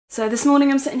So this morning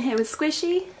I'm sitting here with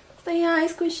Squishy. Say hi,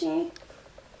 Squishy.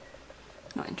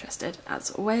 Not interested,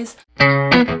 as always.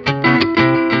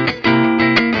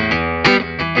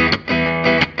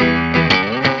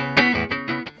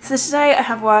 So today I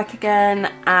have work again,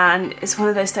 and it's one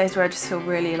of those days where I just feel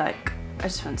really like I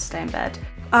just want to stay in bed.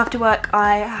 After work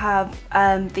I have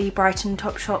the Brighton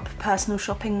Topshop Personal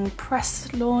Shopping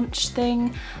press launch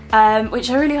thing, which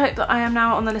I really hope that I am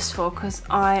now on the list for, because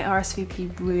I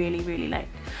RSVP really late.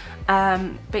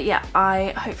 But yeah,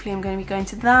 hopefully I'm going to be going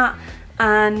to that,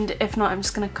 and if not I'm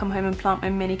just going to come home and plant my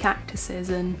mini cactuses,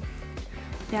 and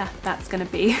yeah, that's going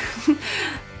to be,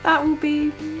 that will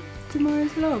be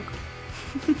tomorrow's vlog.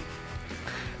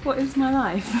 What is my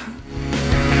life?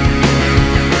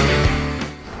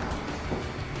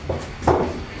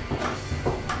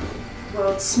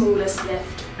 World's smallest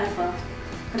lift ever.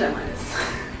 I don't like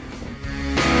this.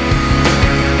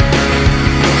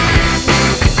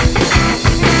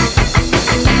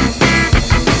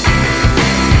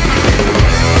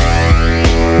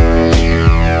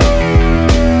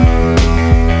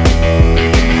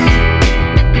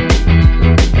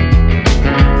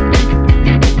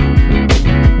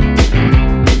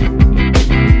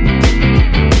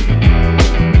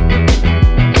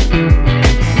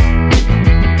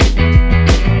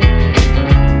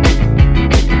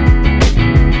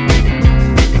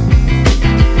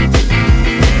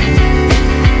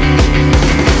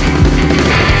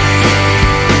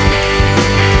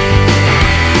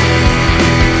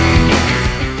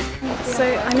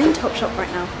 Topshop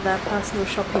right now for their personal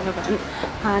shopping event,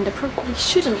 and I probably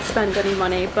shouldn't spend any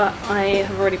money, but I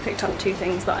have already picked up 2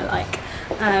 things that I like,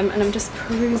 and I'm just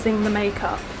perusing the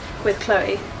makeup with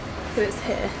Chloe, who is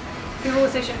here. Who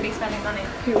also shouldn't be spending money.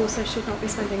 Who also should not be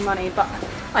spending money, but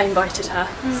I invited her,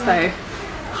 so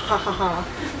ha ha ha.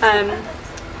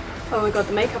 Oh my god,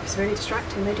 the makeup is really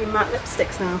distracting. They do matte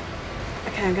lipsticks now.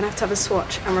 Okay, I'm gonna have to have a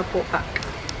swatch and report back.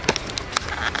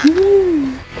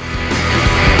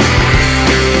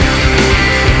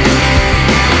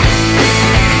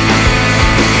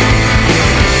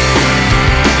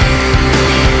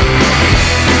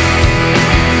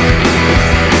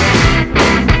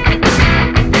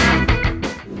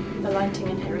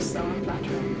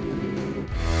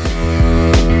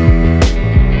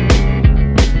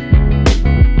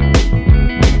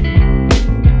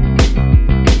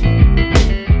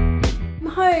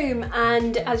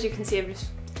 And as you can see, I'm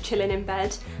just chilling in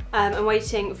bed. I'm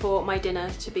waiting for my dinner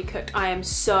to be cooked. I am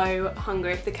so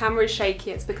hungry. If the camera is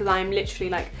shaky, it's because I'm literally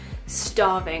like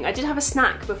starving. I did have a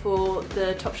snack before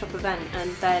the Topshop event,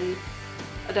 and then,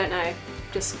 I don't know,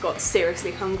 just got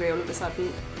seriously hungry all of a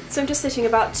sudden. So I'm just sitting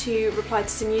about to reply to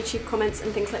some YouTube comments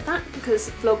and things like that, because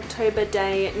Vlogtober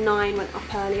day 9 went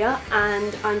up earlier,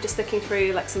 and I'm just looking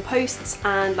through like some posts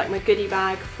and like my goodie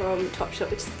bag from Topshop,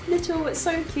 which is little, it's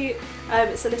so cute.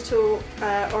 It's a little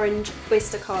orange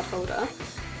Oyster card holder,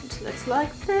 which looks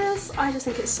like this. I just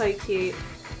think it's so cute.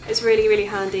 It's really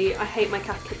handy. I hate my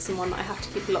Cath Kidston one that I have to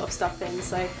keep a lot of stuff in,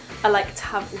 so I like to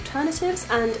have alternatives,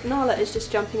 and Nala is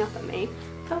just jumping up at me.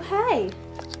 Oh hey!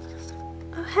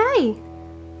 Oh hey!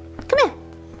 Come here!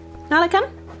 Nala, come!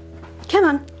 Come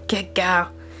on! Good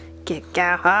girl! Good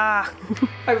girl! Ah!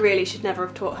 I really should never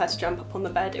have taught her to jump up on the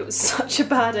bed. It was such a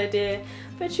bad idea.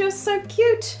 But she was so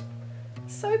cute!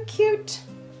 So cute!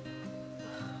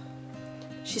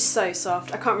 She's so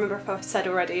soft. I can't remember if I've said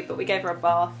already, but we gave her a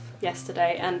bath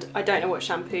yesterday, and I don't know what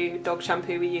shampoo, dog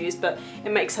shampoo we used, but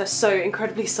it makes her so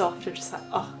incredibly soft. I'm just like,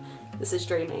 oh, this is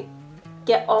dreamy.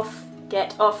 Get off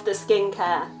the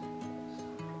skincare.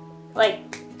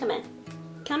 Wait. Come in.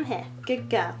 Come here. Good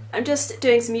girl. I'm just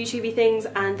doing some YouTubey things,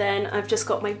 and then I've just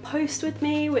got my post with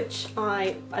me, which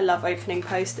I love opening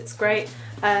post. It's great.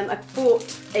 I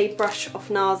bought a brush off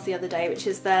NARS the other day, which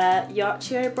is their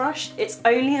Yachiyo brush. It's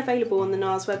only available on the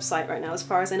NARS website right now, as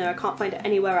far as I know. I can't find it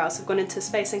anywhere else. I've gone into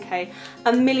Space NK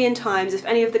a million times. If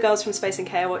any of the girls from Space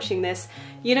NK are watching this,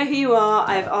 you know who you are.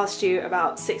 I've asked you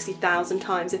about 60,000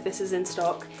 times if this is in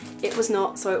stock. It was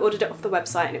not, so I ordered it off the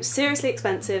website, and it was seriously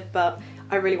expensive, but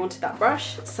I really wanted that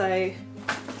brush, so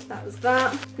that was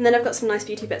that. And then I've got some nice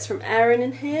beauty bits from Erin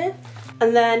in here.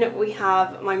 And then we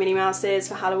have my Minnie Mouses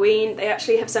for Halloween. They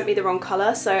actually have sent me the wrong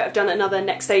colour, so I've done another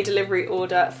next day delivery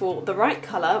order for the right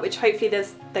colour, which hopefully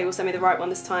they will send me the right one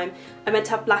this time. I meant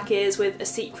to have black ears with a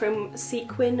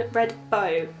sequin red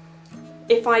bow.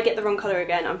 If I get the wrong colour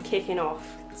again, I'm kicking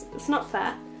off. It's not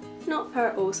fair. Not fair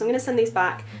at all, so I'm going to send these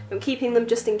back. I'm keeping them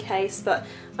just in case, but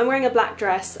I'm wearing a black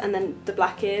dress, and then the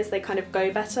black ears, they kind of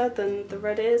go better than the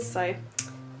red ears, so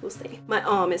we'll see. My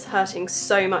arm is hurting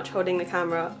so much holding the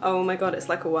camera. Oh my god, it's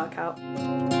like a workout.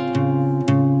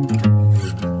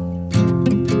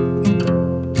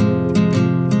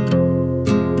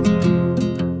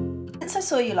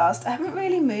 you last, I haven't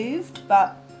really moved,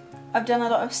 but I've done a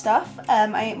lot of stuff.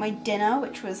 I ate my dinner,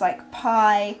 which was like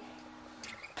pie,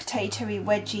 potatoey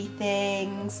wedgie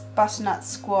things, butternut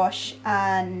squash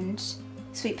and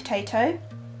sweet potato.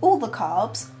 All the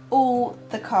carbs.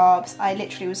 I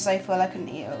literally was so full I couldn't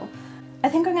eat it all. I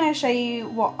think I'm going to show you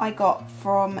what I got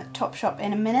from Topshop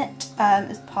in a minute. I'm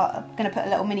going to put a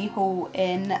little mini haul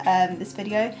in this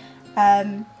video.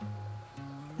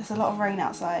 There's a lot of rain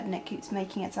outside and it keeps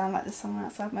making it sound like there's someone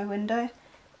outside my window.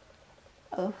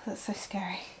 Oh, that's so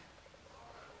scary.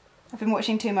 I've been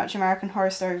watching too much American Horror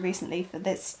Story recently for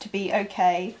this to be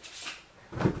okay.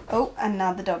 Oh, and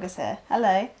now the dog is here.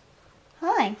 Hello.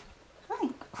 Hi. Hi.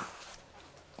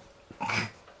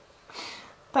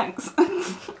 Thanks.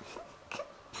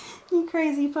 You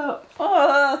crazy pup.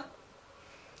 Oh.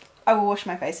 I will wash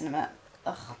my face in a minute.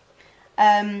 Ugh.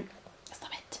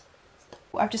 Stop it.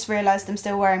 I've just realised I'm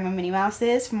still wearing my Minnie Mouse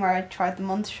ears from where I tried them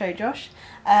on to show Josh.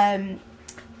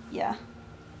 Yeah.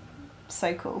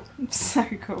 So cool. So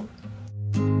cool.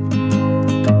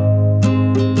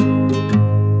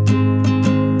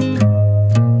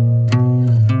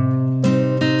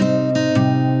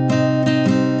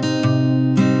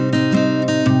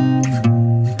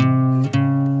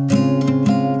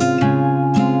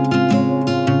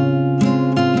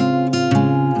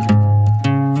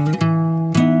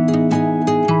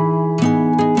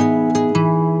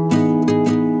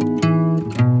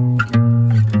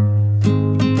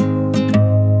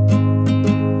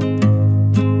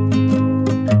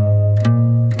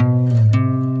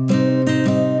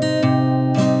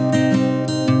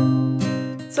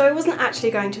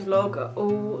 Going to vlog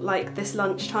all like this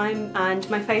lunchtime, and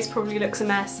my face probably looks a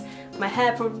mess, my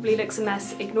hair probably looks a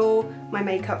mess, ignore my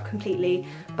makeup completely,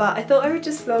 but I thought I would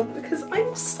just vlog because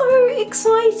I'm so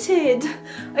excited.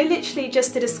 I literally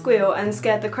just did a squeal and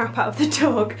scared the crap out of the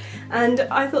dog, and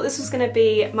I thought this was going to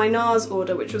be my NARS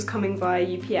order, which was coming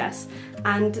via UPS,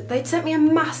 and they'd sent me a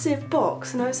massive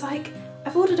box and I was like,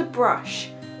 I've ordered a brush,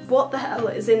 what the hell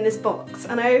is in this box?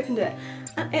 And I opened it.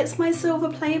 And it's my silver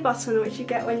play button, which you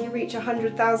get when you reach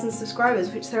 100,000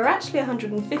 subscribers, which there are actually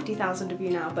 150,000 of you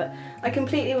now, but I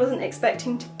completely wasn't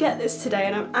expecting to get this today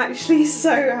and I'm actually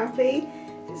so happy.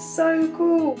 It's so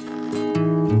cool.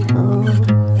 Oh,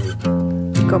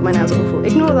 God, my nails are awful.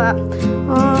 Ignore that.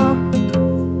 Oh,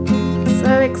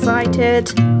 so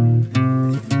excited.